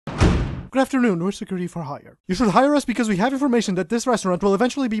Good afternoon, we're security for hire. You should hire us because we have information that this restaurant will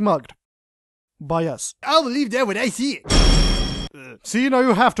eventually be mugged. By us. I'll believe that when I see it. See, now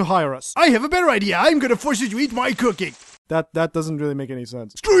you have to hire us. I have a better idea. I'm gonna force you to eat my cooking. That doesn't really make any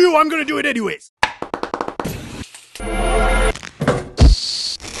sense. Screw you, I'm gonna do it anyways.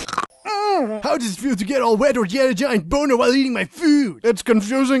 How does it feel to get all wet or get a giant boner while eating my food? It's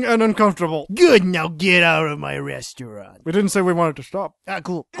confusing and uncomfortable. Good, now get out of my restaurant. We didn't say we wanted to stop. Ah,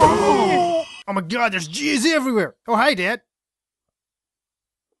 cool. Oh my god, there's jizz everywhere. Oh, hi, Dad.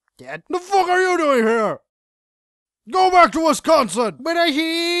 Dad? The fuck are you doing here? Go back to Wisconsin! But I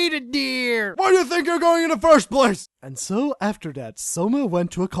hate it there. Why do you think you're going in the first place? And so, after that, Soma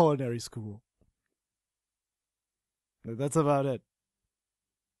went to a culinary school. That's about it.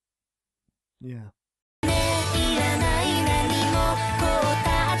 Yeah.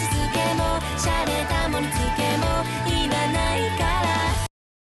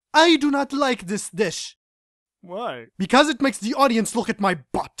 I do not like this dish. Why? Because it makes the audience look at my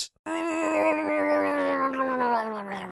butt.